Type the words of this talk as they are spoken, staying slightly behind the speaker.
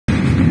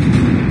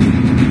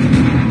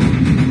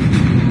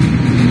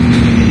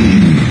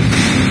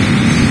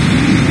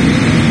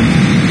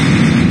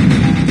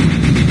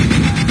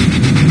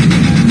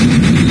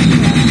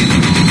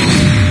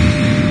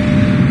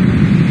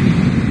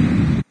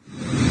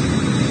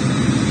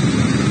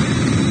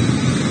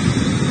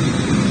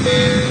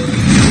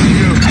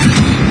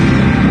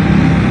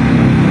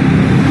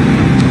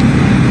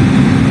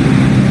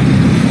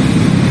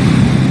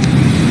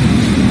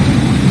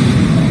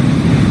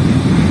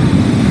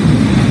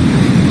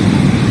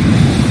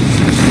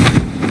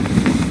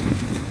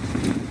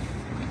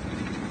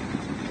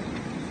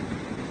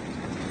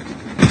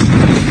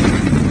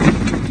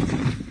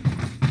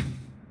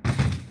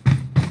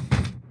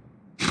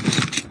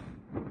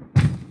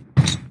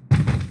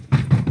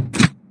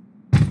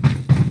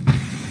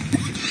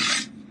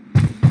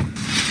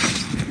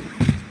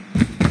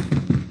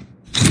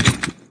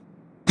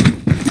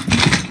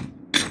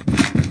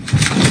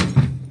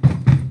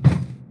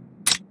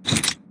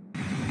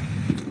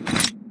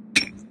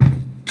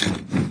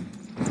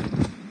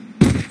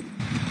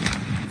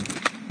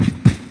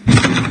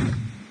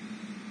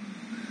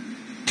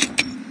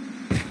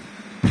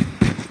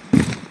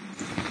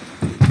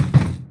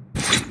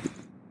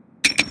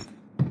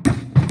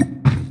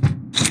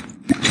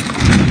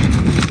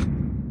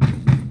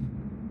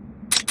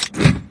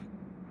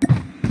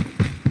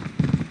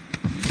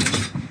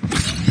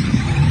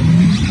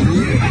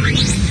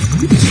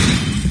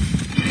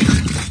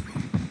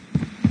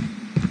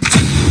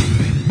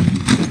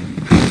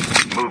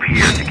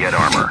get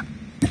armor.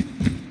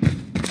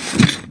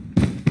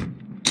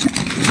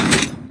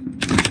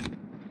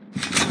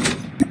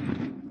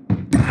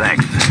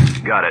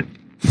 Thanks. Got it.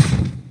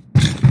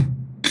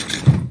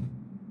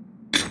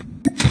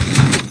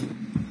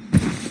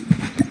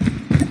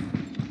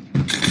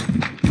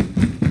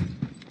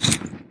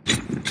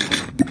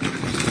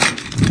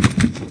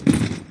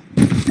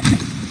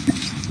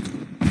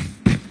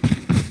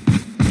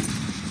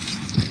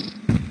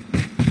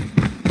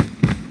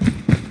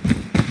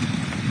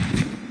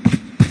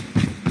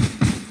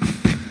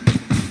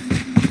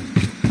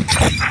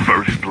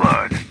 First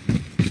blood.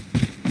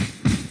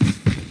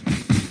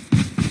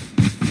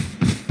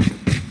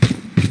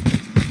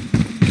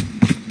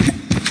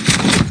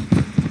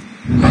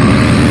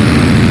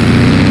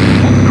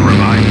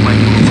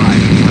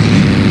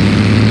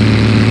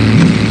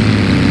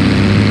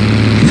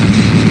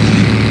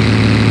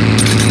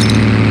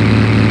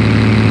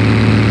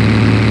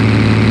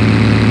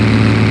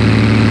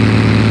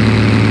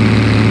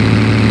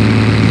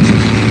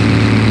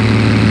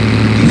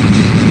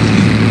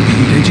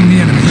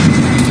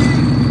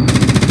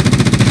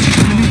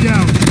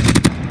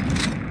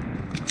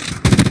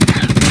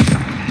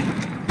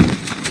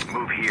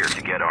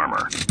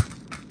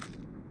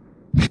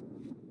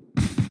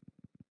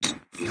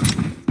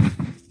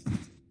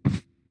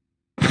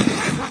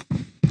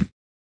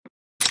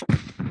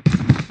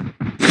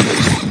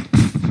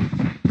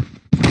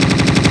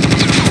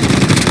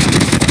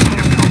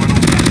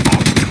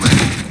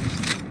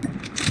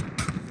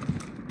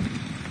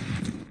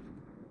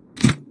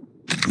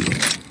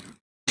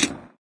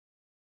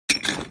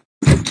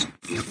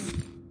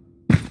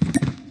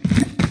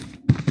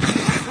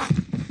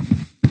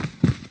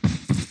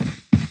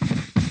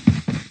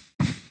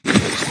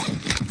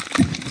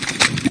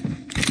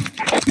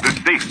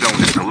 safe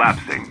zone is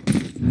collapsing.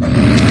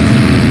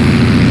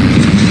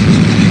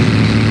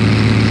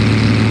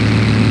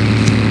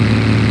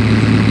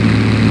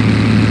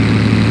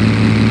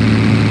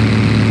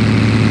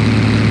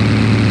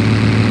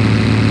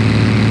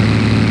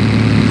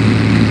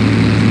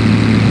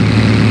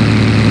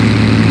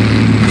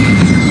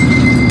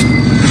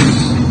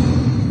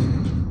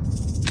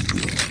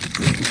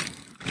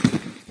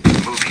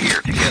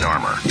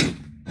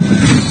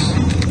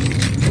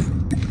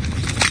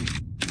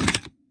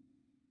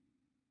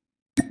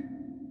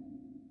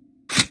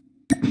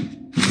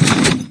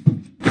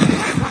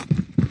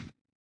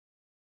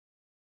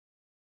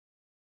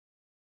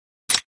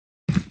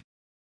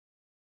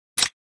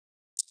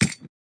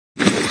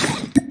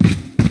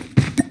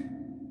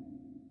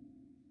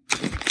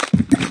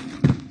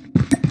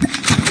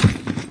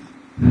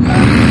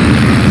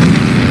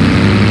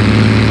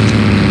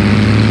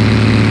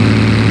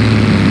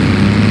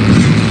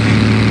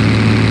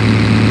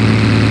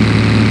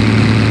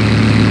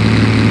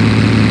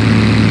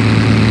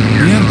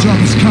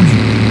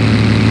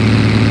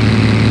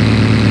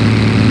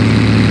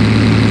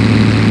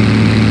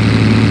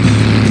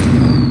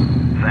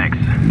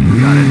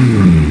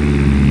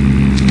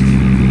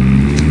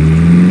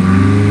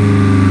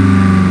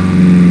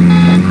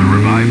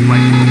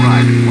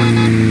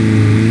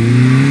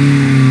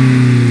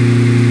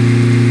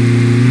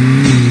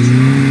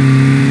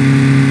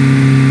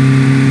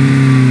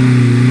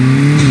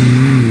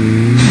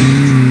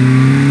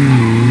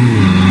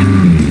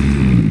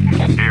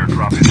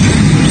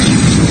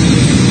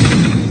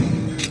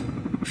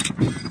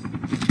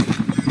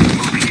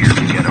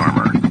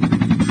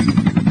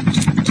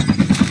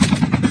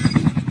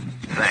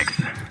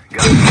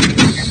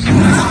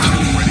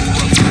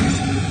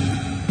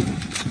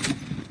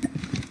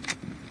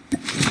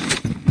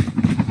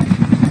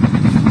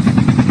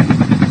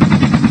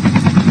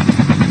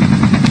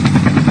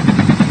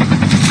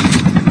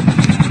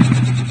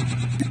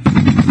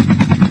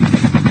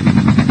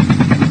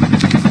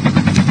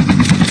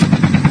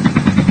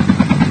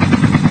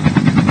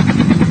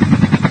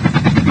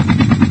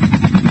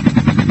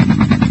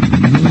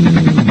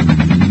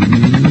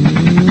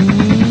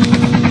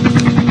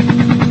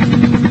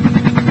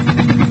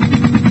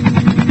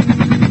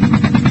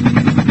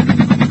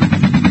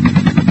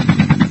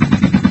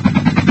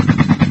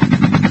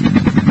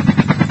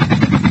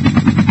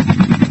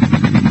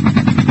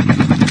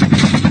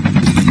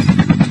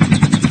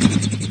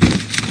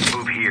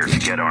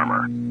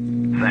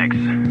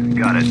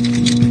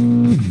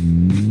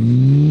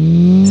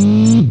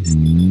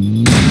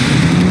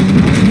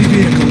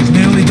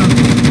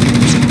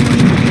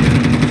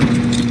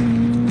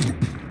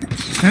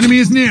 Enemy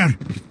is near.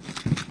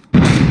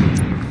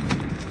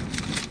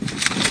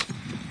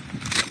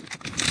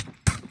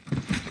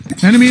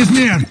 Enemy is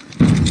near.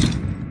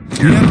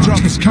 The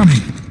airdrop is coming.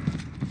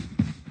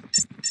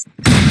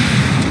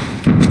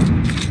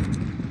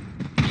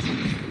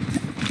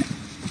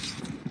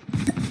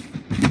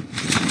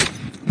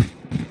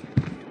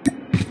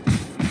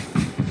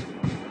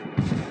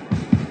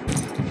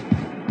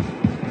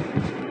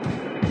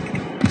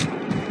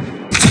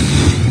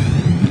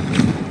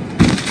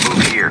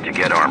 Move here to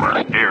get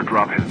armor.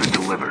 Airdrop has been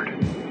delivered.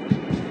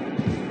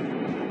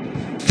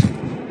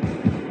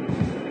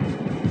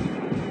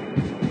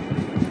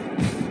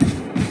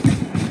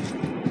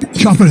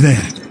 Chopper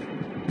there.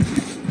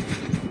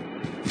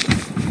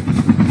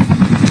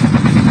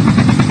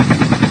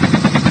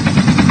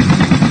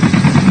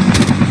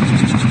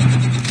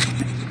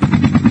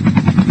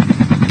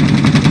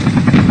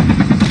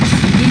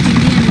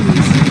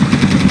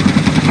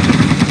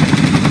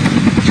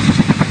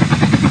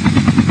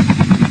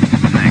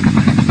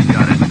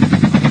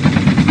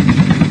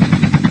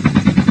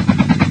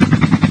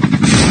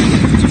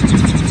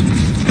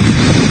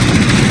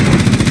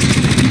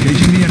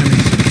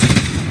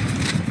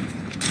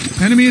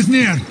 Enemy is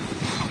near.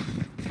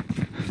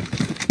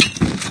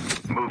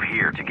 Move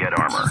here to get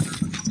armor.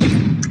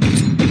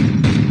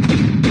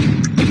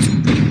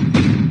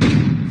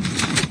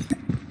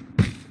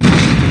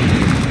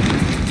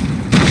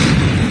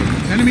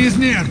 Enemy is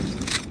near.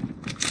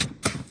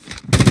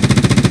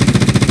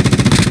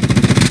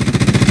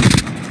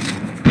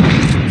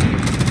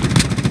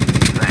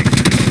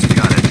 Thanks.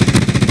 Got it.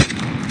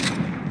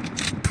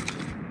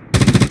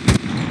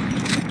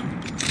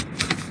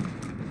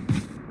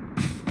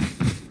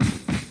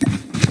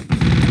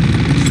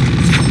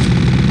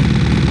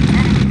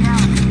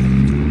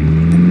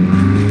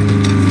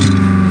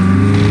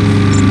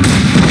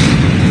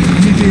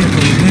 Enemy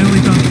vehicle is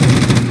nearly done for.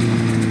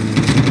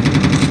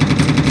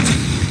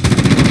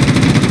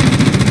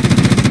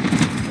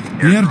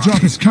 The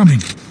airdrop is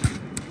coming.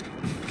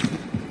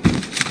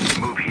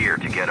 Move here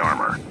to get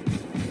armor.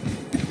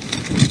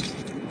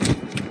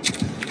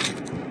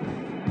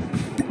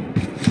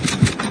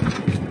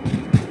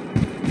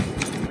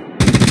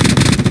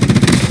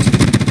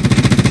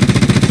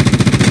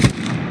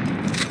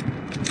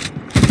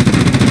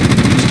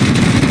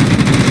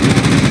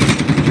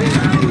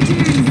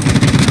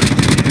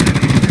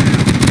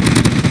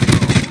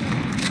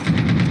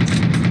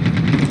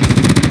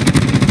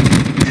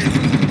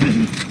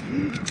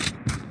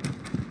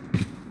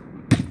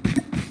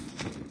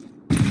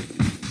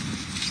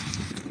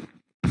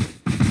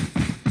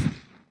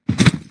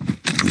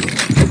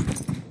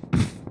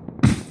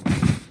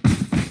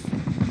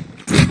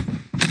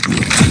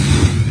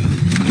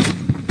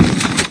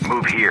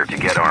 Move here to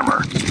get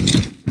armor.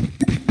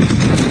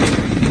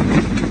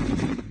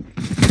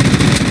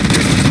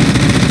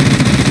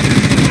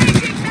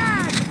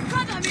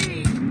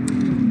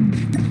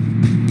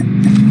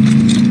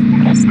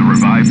 The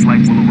revived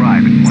flight will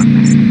arrive in 1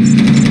 minute.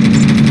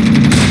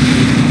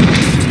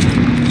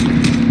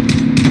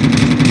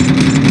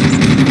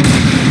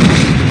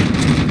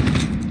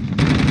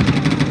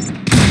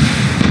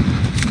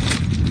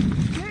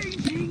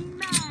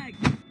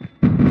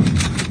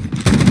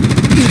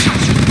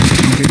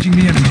 Engaging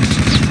the enemies.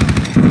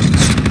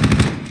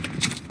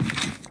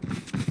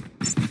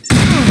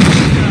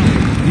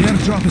 The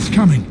airdrop is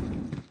coming.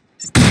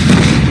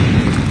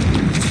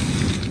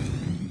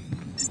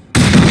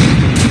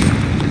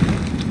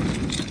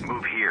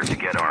 Move here to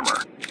get armor.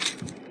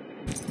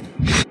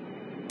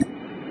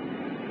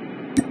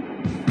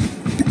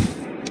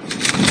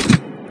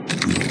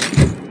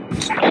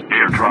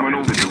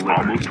 Airdrop is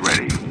almost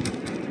ready.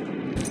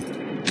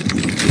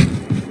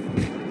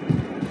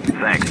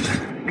 Thanks.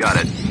 Got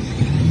it.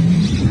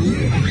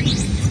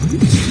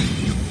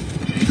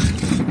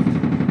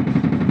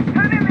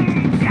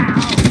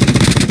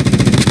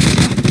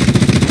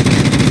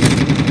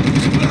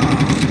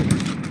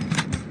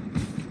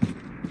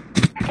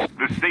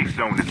 The safe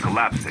zone is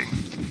collapsing.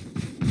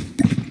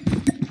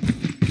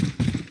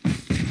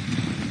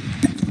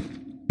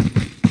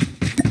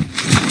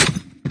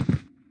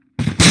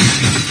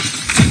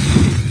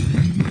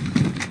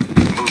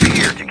 Move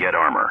here to get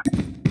armor.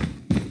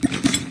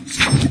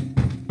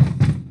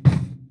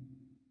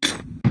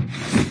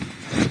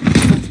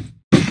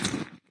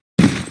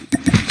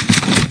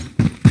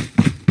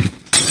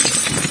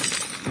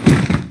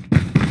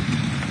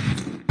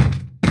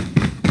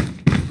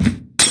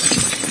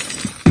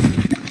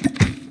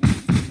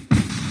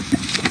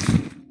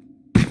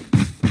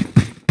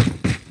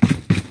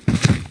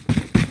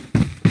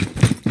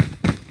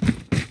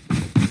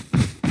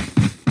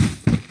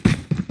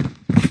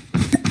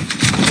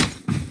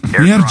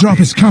 The airdrop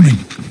is coming.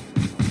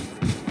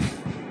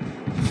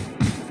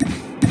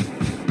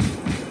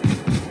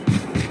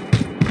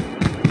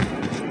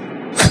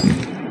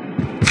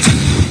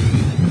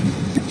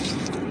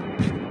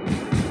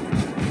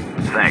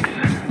 Thanks.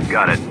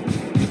 Got it.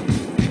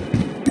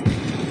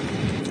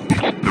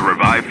 The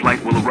revived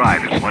flight will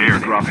arrive as one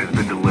airdrop has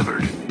been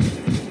delivered.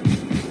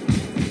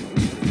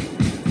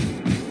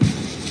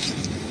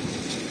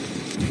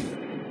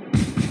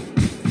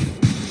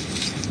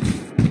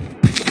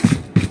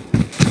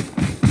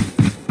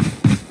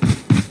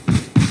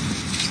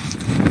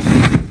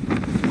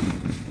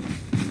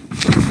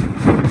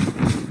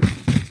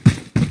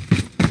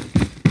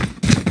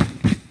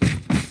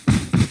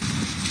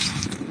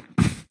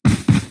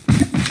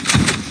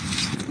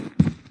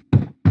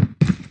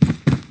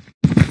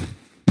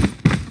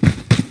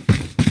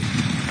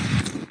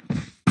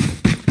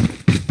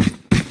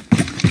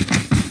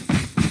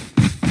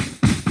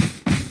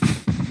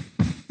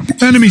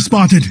 Enemy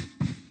spotted.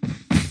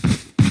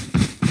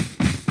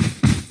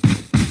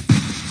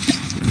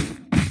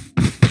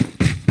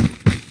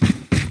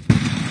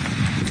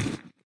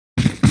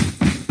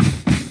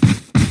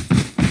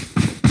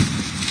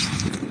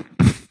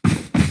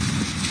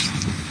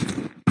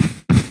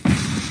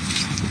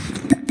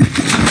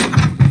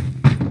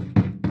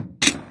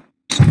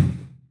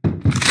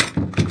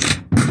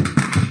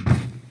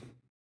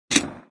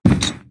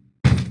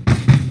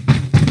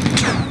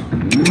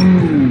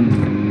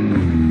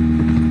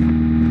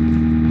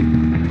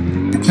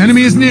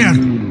 is near.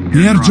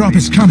 The airdrop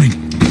is coming.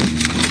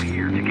 Move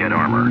here to get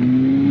armor.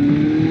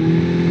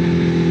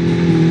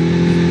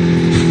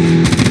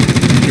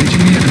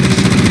 Engaging the enemies.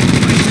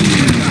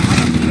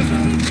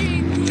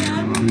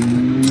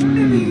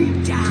 Enemy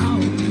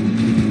down.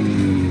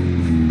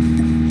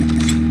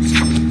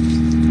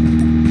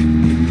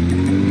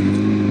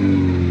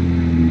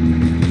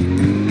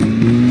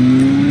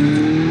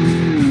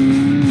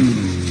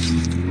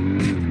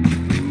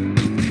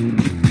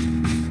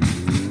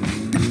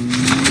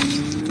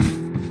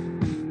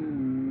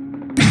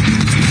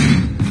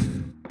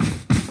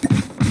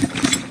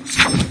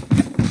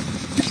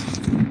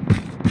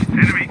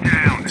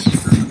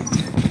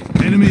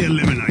 Enemy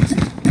eliminated.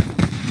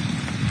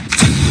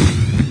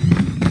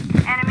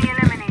 Enemy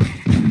eliminated.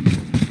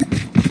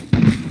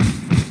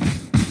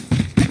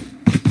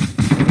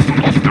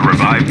 The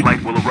revived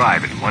flight will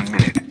arrive in 1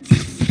 minute.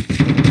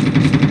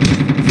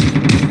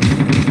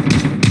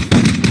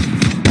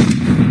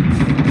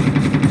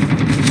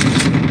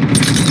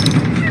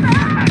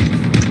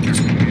 Your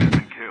teammate has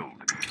been killed.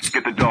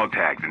 Get the dog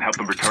tags and help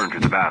them return to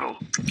the battle.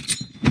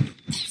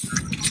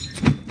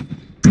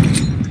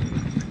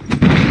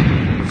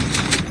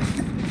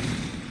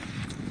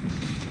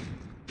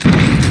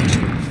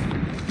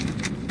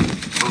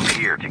 Move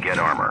here to get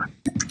armor.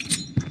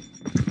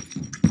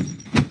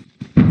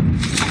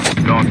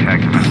 Dog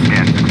tags have been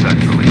scanned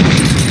successfully.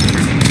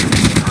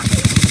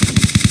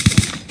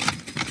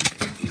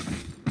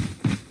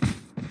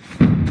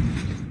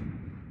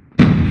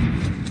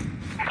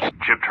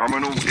 Chip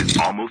terminal is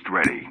almost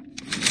ready.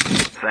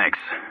 Thanks.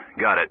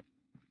 Got it.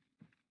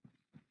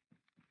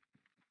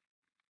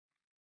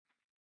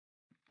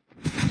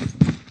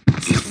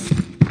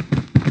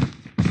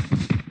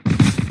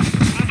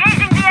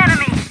 Engaging the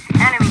enemy.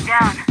 Enemy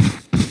down.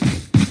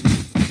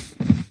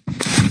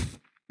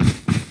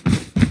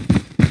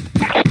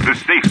 The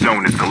safe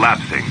zone is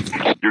collapsing.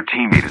 Your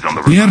teammate is on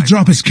the The revive.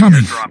 airdrop is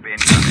coming. Drop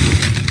incoming.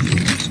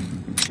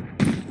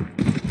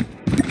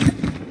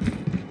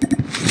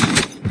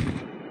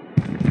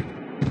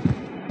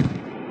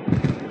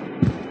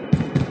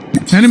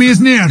 Enemy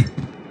is near.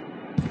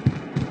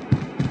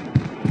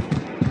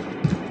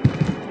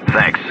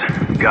 Thanks.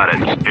 Got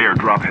it.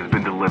 Airdrop has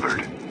been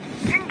delivered.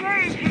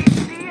 Engaging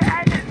the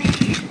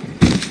enemy.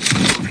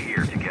 Move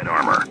here to get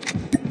armor.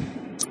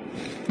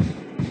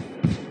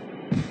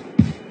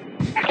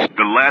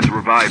 The last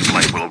revived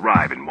flight will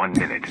arrive in 1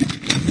 minute.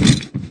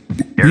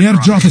 The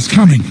airdrop is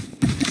coming.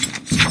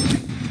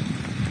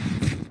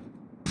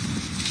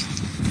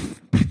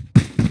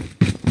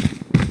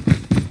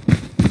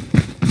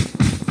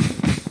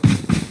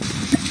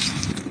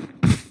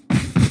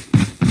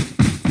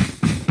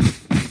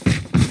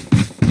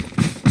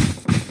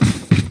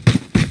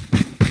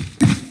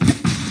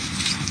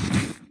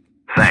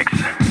 Thanks.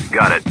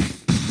 Got it.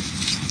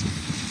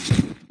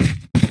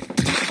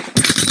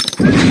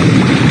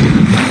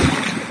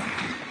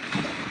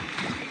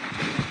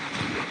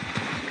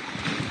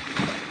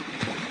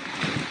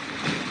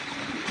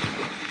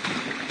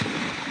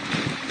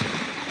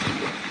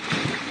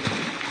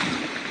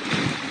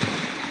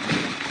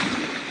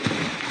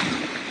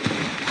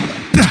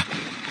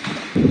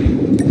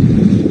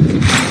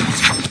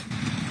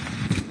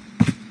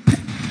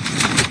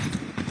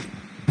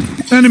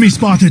 Enemy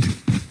spotted.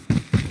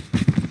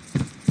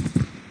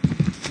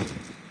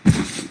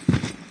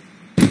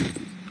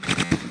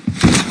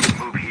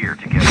 Move here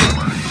to get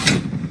armor.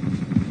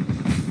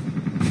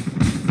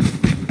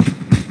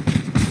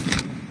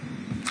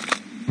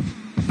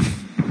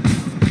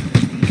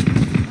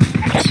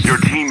 Your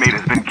teammate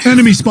has been killed.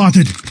 Enemy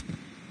spotted.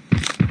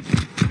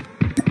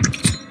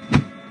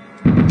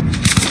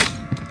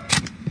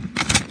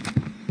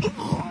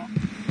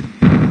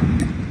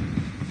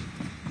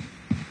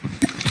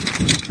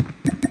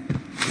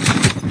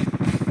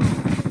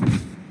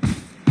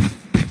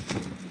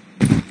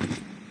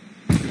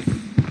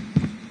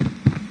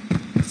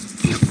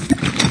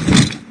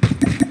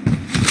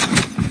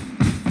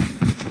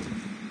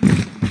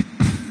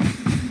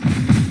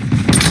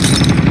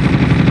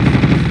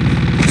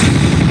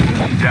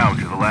 Down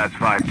to the last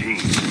 5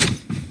 teams.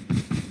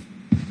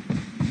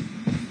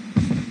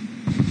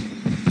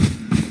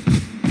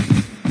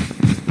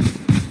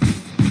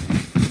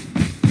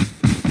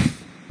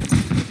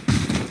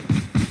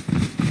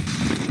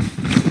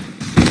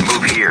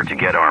 Move here to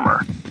get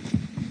armor.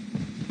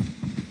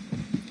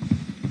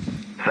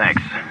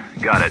 Thanks.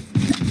 Got it.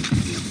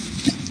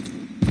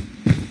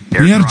 The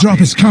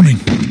airdrop is coming.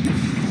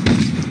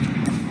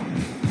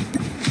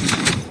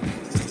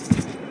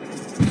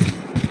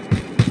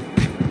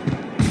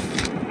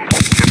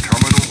 Chip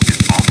terminal is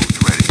almost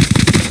ready.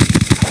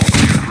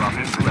 Airdrop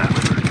is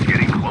delivered.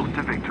 Getting close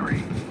to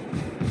victory.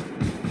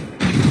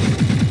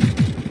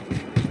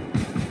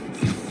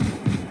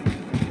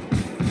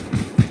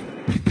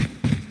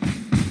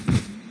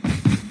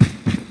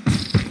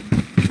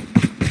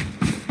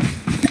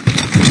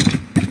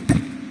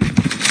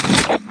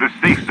 The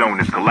safe zone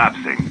is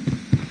collapsing.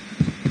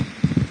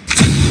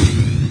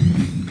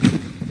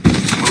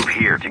 Move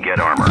here to get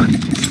armor.